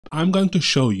I'm going to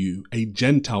show you a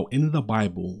Gentile in the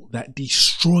Bible that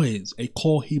destroys a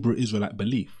core Hebrew Israelite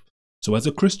belief. So as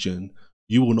a Christian,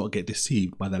 you will not get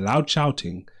deceived by the loud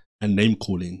shouting and name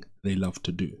calling they love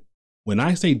to do. When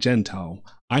I say Gentile,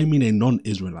 I mean a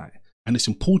non-Israelite, and it's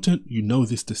important you know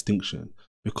this distinction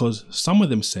because some of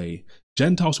them say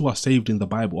Gentiles who are saved in the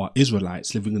Bible are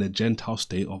Israelites living in a Gentile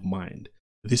state of mind.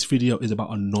 This video is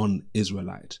about a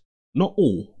non-Israelite. Not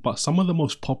all, but some of the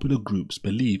most popular groups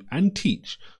believe and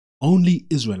teach only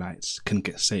Israelites can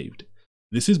get saved.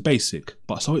 This is basic,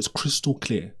 but so it's crystal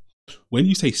clear. When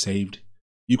you say saved,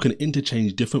 you can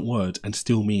interchange different words and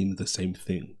still mean the same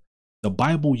thing. The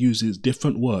Bible uses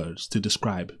different words to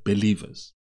describe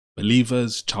believers.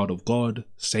 Believers, child of God,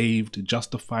 saved,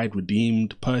 justified,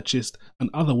 redeemed, purchased, and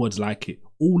other words like it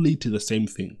all lead to the same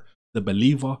thing. The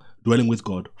believer dwelling with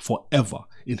God forever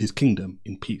in his kingdom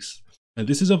in peace. And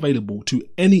this is available to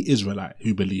any Israelite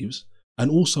who believes, and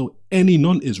also any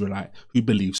non-Israelite who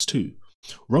believes too.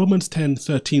 Romans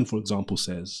 10:13, for example,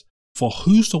 says, "For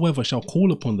whosoever shall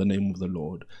call upon the name of the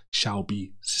Lord shall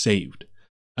be saved."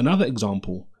 Another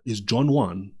example is John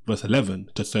 1, verse 11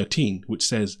 to 13, which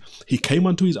says, "He came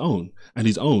unto his own, and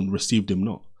his own received him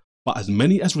not. But as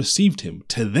many as received him,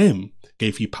 to them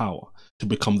gave he power to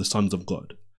become the sons of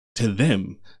God, to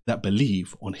them that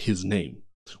believe on his name,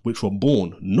 which were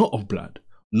born not of blood,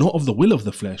 not of the will of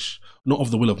the flesh, not of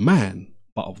the will of man,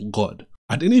 but of God."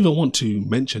 I didn't even want to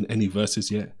mention any verses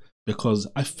yet because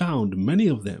I found many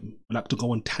of them like to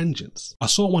go on tangents. I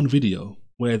saw one video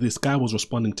where this guy was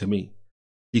responding to me.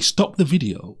 He stopped the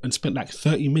video and spent like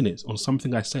 30 minutes on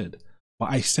something I said, but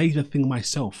I say the thing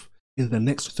myself in the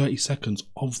next 30 seconds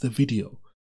of the video.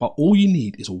 But all you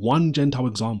need is one Gentile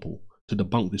example to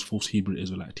debunk this false Hebrew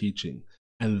Israelite teaching,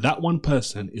 and that one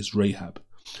person is Rahab.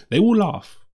 They will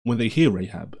laugh when they hear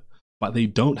Rahab, but they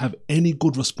don't have any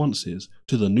good responses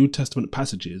to the New Testament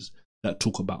passages that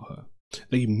talk about her.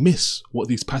 They miss what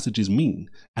these passages mean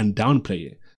and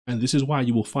downplay it, and this is why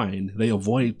you will find they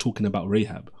avoid talking about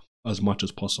Rahab as much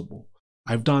as possible.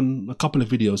 I've done a couple of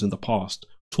videos in the past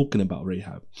talking about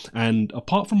Rahab, and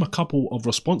apart from a couple of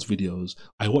response videos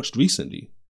I watched recently,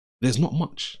 there's not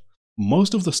much.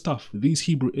 Most of the stuff these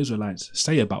Hebrew Israelites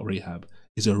say about Rahab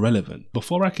is irrelevant.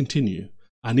 Before I continue,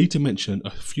 I need to mention a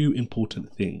few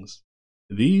important things.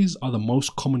 These are the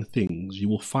most common things you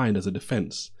will find as a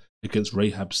defense against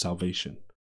Rahab's salvation.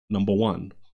 Number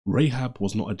one, Rahab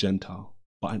was not a Gentile,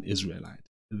 but an Israelite.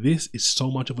 This is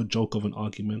so much of a joke of an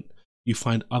argument, you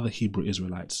find other Hebrew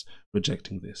Israelites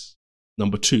rejecting this.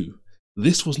 Number two,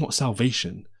 this was not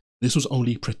salvation, this was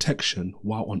only protection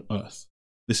while on earth.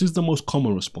 This is the most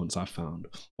common response I found,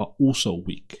 but also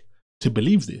weak. To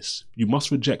believe this, you must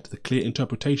reject the clear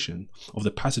interpretation of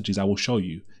the passages I will show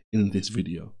you in this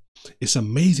video. It's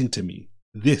amazing to me,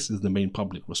 this is the main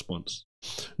public response.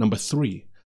 Number three,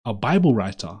 a Bible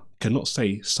writer cannot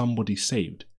say somebody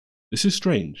saved. This is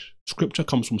strange. Scripture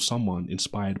comes from someone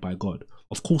inspired by God.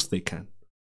 Of course they can.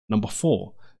 Number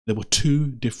four, there were two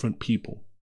different people.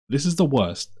 This is the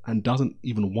worst and doesn't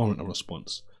even warrant a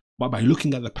response. But by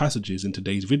looking at the passages in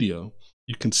today's video,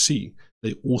 you can see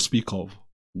they all speak of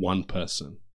one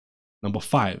person. Number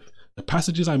five, the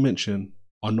passages I mention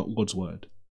are not God's word.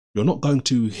 You're not going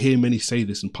to hear many say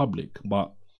this in public,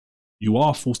 but you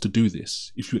are forced to do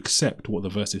this if you accept what the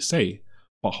verses say,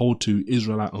 but hold to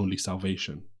Israelite only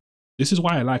salvation. This is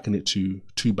why I liken it to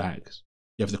two bags.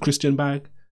 You have the Christian bag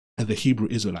and the Hebrew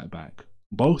Israelite bag.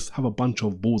 Both have a bunch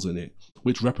of balls in it,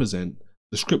 which represent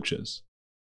the scriptures.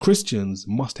 Christians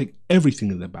must take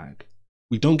everything in their bag.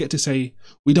 We don't get to say,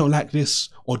 we don't like this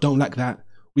or don't like that.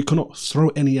 We cannot throw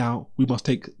any out. We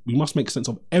must make sense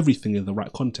of everything in the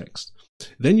right context.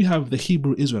 Then you have the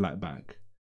Hebrew Israelite bag.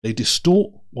 They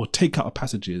distort or take out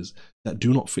passages that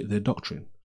do not fit their doctrine.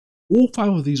 All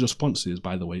five of these responses,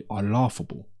 by the way, are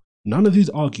laughable. None of these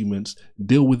arguments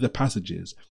deal with the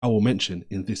passages I will mention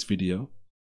in this video.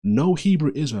 No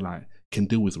Hebrew Israelite can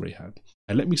deal with Rahab.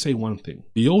 And let me say one thing.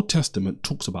 The Old Testament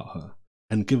talks about her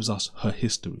and gives us her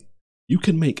history. You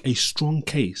can make a strong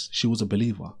case she was a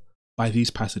believer by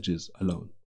these passages alone.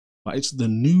 But it's the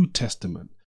New Testament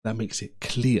that makes it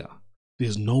clear.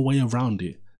 There's no way around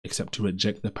it except to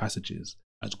reject the passages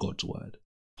as God's word.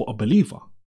 For a believer,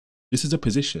 this is a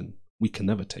position we can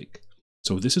never take.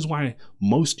 So this is why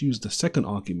most use the second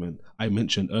argument I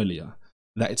mentioned earlier,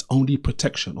 that it's only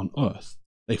protection on earth.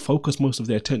 They focus most of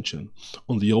their attention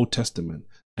on the Old Testament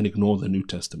and ignore the New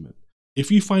Testament.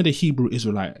 If you find a Hebrew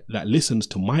Israelite that listens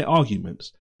to my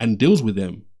arguments and deals with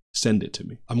them, send it to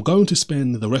me. I'm going to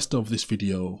spend the rest of this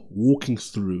video walking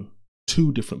through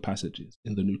two different passages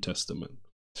in the New Testament.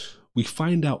 We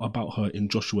find out about her in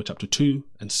Joshua chapter 2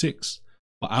 and 6,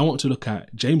 But I want to look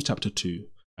at James chapter 2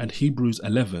 and Hebrews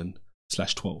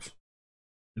 11/12.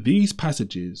 These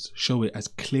passages show it as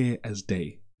clear as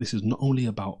day. This is not only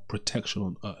about protection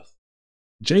on earth.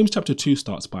 James chapter 2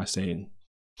 starts by saying,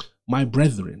 "My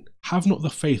brethren, have not the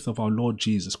faith of our Lord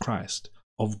Jesus Christ,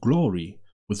 of glory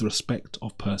with respect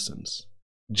of persons."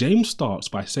 James starts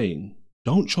by saying,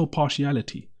 don't show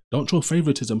partiality, don't show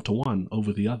favoritism to one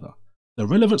over the other. The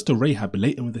relevance to Rahab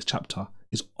later in this chapter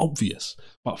is obvious,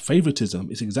 but favoritism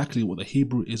is exactly what the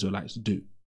Hebrew Israelites do.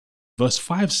 Verse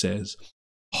 5 says,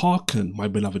 "Hearken, my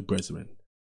beloved brethren,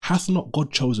 hath not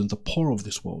God chosen the poor of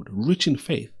this world, rich in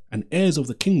faith, and heirs of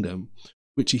the kingdom,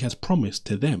 which he has promised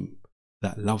to them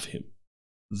that love him?"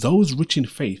 Those rich in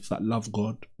faith that love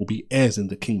God will be heirs in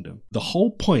the kingdom. The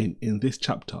whole point in this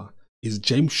chapter is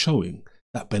James showing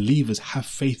that believers have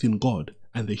faith in God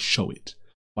and they show it.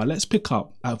 But let's pick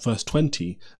up at verse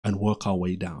 20 and work our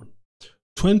way down.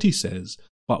 20 says,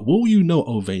 "But will you know,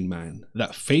 O vain man,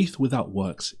 that faith without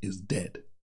works is dead?"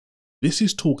 This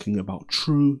is talking about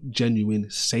true, genuine,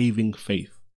 saving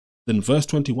faith. Then verse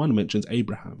 21 mentions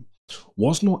Abraham.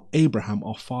 "Was not Abraham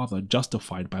our father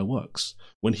justified by works,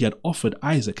 when he had offered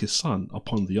Isaac his son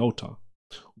upon the altar?"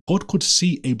 God could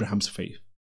see Abraham's faith,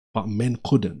 but men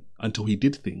couldn't until he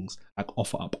did things like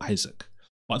offer up Isaac.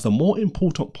 But the more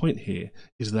important point here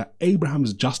is that Abraham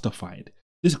is justified.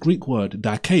 This Greek word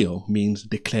dikeo means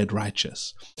declared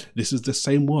righteous. This is the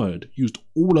same word used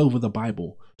all over the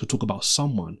Bible to talk about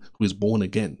someone who is born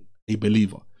again, a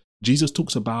believer. Jesus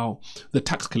talks about the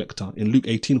tax collector in Luke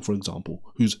 18, for example,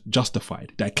 who's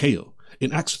justified, dikeo.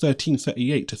 In Acts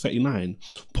 13:38-39,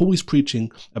 Paul is preaching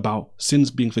about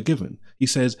sins being forgiven. He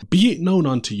says, "Be it known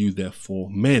unto you, therefore,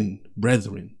 men,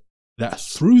 brethren, that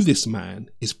through this man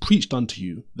is preached unto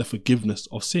you the forgiveness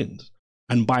of sins.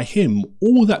 And by him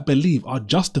all that believe are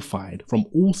justified from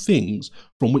all things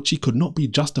from which ye could not be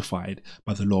justified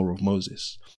by the law of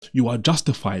Moses." You are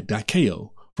justified,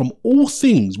 dikeo, from all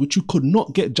things which you could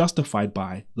not get justified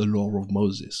by the law of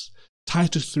Moses.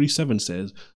 Titus 3:7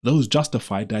 says, "Those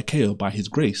justified, dikeo, by his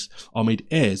grace are made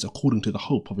heirs according to the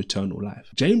hope of eternal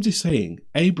life." James is saying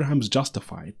Abraham's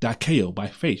justified, dikeo, by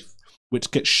faith,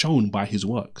 which gets shown by his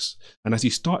works. And as he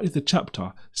started the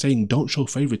chapter saying don't show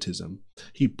favoritism,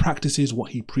 he practices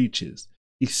what he preaches.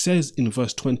 He says in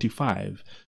verse 25,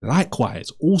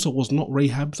 "Likewise also was not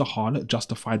Rahab the harlot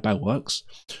justified by works,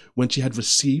 when she had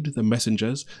received the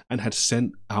messengers and had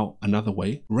sent out another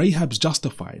way?" Rahab's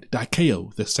justified,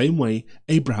 dikeo, the same way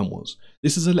Abraham was.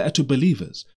 This is a letter to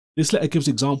believers. This letter gives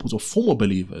examples of former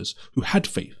believers who had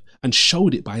faith and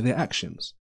showed it by their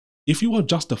actions. If you are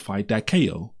justified,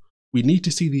 dikeo, we need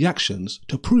to see the actions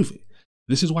to prove it.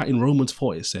 This is why in Romans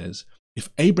 4 it says, if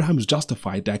Abraham is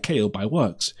justified, dikeo, by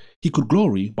works, he could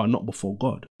glory but not before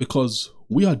God. Because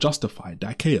we are justified,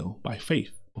 dikeo, by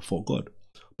faith before God,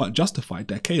 but justified,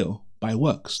 dikeo, by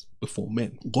works before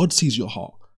men. God sees your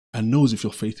heart and knows if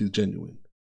your faith is genuine,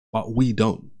 but we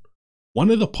don't.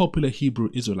 One of the popular Hebrew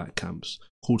Israelite camps,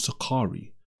 called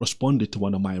Sicarii, responded to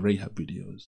one of my Rahab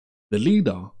videos. The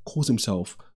leader calls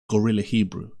himself Guerrilla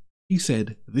Hebrew. He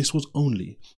said this was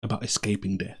only about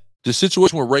escaping death. The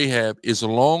situation with Rahab is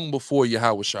long before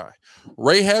Yahushua.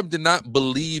 Rahab did not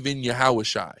believe in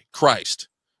Yahushua, Christ,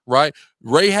 right?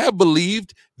 Rahab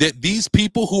believed that these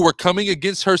people who were coming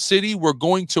against her city were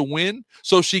going to win,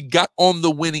 so she got on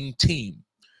the winning team.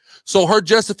 So her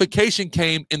justification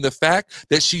came in the fact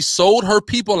that she sold her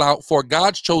people out for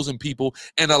God's chosen people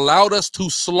and allowed us to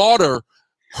slaughter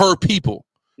her people,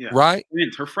 right?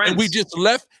 Her friends. And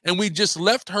we just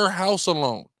left her house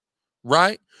alone,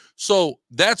 right? So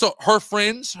that's her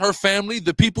friends, her family,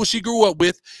 the people she grew up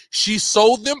with. She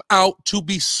sold them out to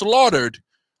be slaughtered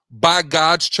by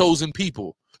God's chosen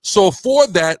people. So for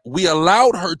that, we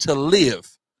allowed her to live.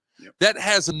 That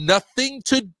has nothing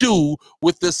to do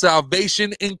with the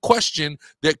salvation in question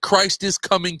that Christ is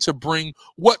coming to bring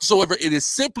whatsoever. It is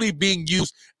simply being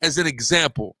used as an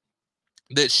example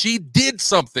that she did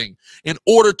something in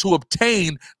order to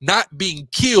obtain not being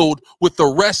killed with the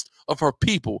rest of her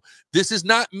people. This does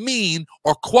not mean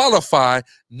or qualify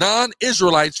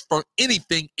non-Israelites for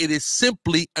anything. It is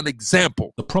simply an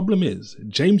example. The problem is,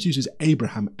 James uses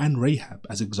Abraham and Rahab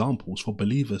as examples for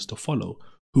believers to follow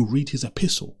who read his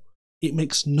epistle. It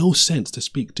makes no sense to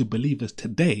speak to believers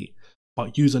today,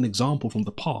 but use an example from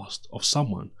the past of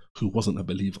someone who wasn't a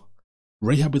believer.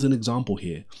 Rahab is an example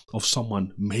here of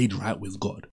someone made right with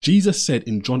God. Jesus said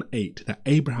in John 8 that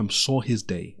Abraham saw his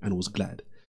day and was glad.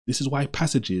 This is why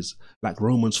passages like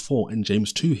Romans 4 and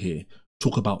James 2 here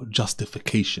talk about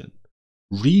justification.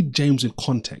 Read James in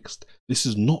context. This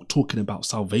is not talking about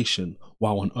salvation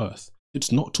while on earth.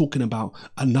 It's not talking about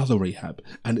another Rahab,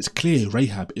 and it's clear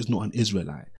Rahab is not an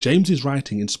Israelite. James is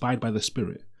writing inspired by the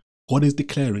Spirit. God is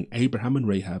declaring Abraham and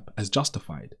Rahab as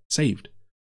justified, saved.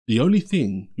 The only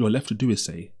thing you're left to do is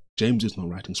say, James is not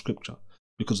writing scripture,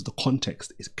 because the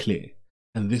context is clear.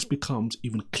 And this becomes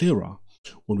even clearer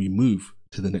when we move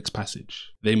to the next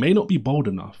passage. They may not be bold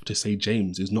enough to say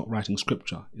James is not writing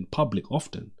scripture in public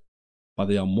often, but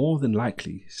they are more than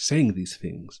likely saying these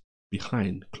things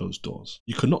behind closed doors.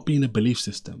 You cannot be in a belief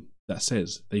system that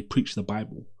says they preach the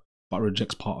Bible but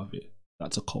rejects part of it.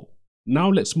 That's a cult. Now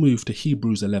let's move to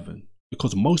Hebrews 11,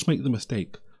 because most make the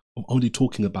mistake of only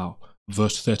talking about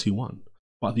verse 31,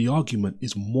 but the argument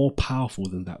is more powerful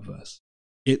than that verse.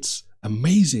 It's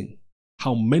amazing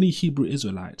how many Hebrew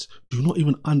Israelites do not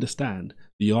even understand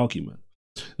the argument.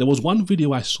 There was one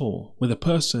video I saw where the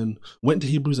person went to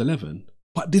Hebrews 11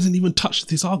 but didn't even touch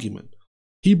this argument.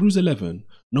 Hebrews 11,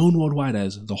 known worldwide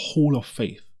as the Hall of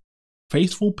Faith.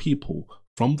 Faithful people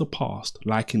from the past,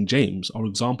 like in James, are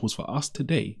examples for us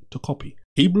today to copy.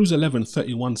 Hebrews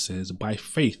 11:31 says, "By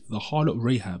faith the harlot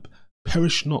Rahab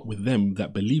perished not with them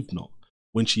that believed not,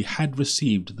 when she had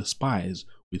received the spies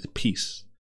with peace."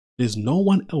 There's no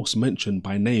one else mentioned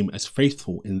by name as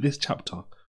faithful in this chapter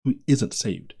who isn't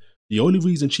saved. The only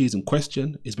reason she is in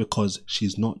question is because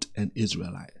she's not an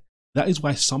Israelite. That is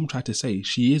why some try to say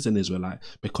she is an Israelite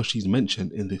because she's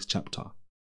mentioned in this chapter.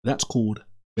 That's called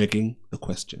begging the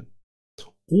question.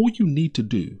 All you need to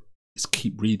do is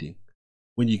keep reading.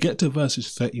 When you get to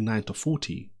verses 39 to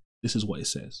 40, this is what it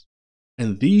says.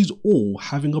 "And these all,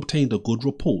 having obtained a good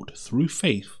report through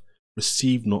faith,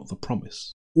 received not the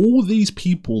promise." All these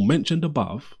people mentioned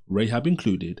above, Rahab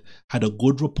included, had a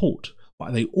good report,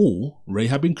 but they all,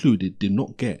 Rahab included, did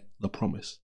not get the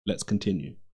promise. Let's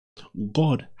continue.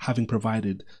 "God having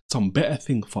provided some better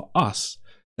thing for us,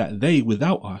 that they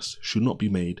without us should not be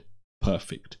made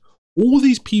perfect." All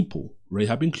these people,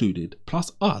 Rahab included,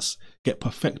 plus us, get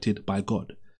perfected by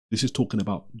God. This is talking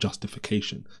about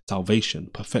justification, salvation,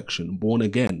 perfection, born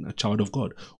again, a child of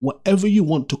God, whatever you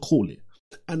want to call it.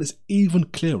 And it's even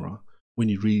clearer when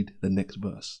you read the next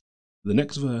verse. The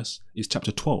next verse is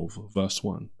chapter 12, verse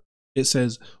 1. It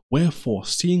says, "Wherefore,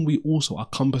 seeing we also are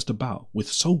compassed about with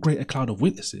so great a cloud of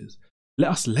witnesses, let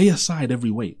us lay aside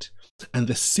every weight, and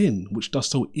the sin which does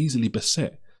so easily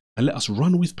beset, and let us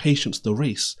run with patience the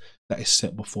race that is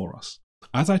set before us."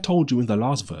 As I told you in the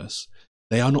last verse,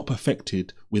 they are not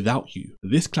perfected without you.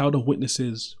 This cloud of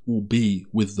witnesses will be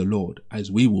with the Lord,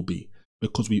 as we will be,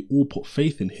 because we all put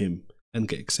faith in him and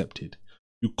get accepted.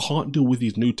 You can't deal with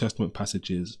these New Testament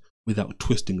passages without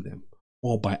twisting them,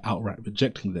 or by outright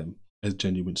rejecting them as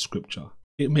genuine scripture.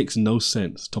 It makes no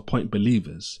sense to point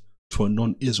believers to a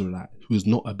non-Israelite who is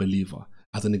not a believer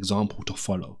as an example to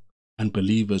follow, and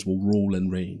believers will rule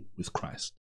and reign with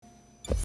Christ.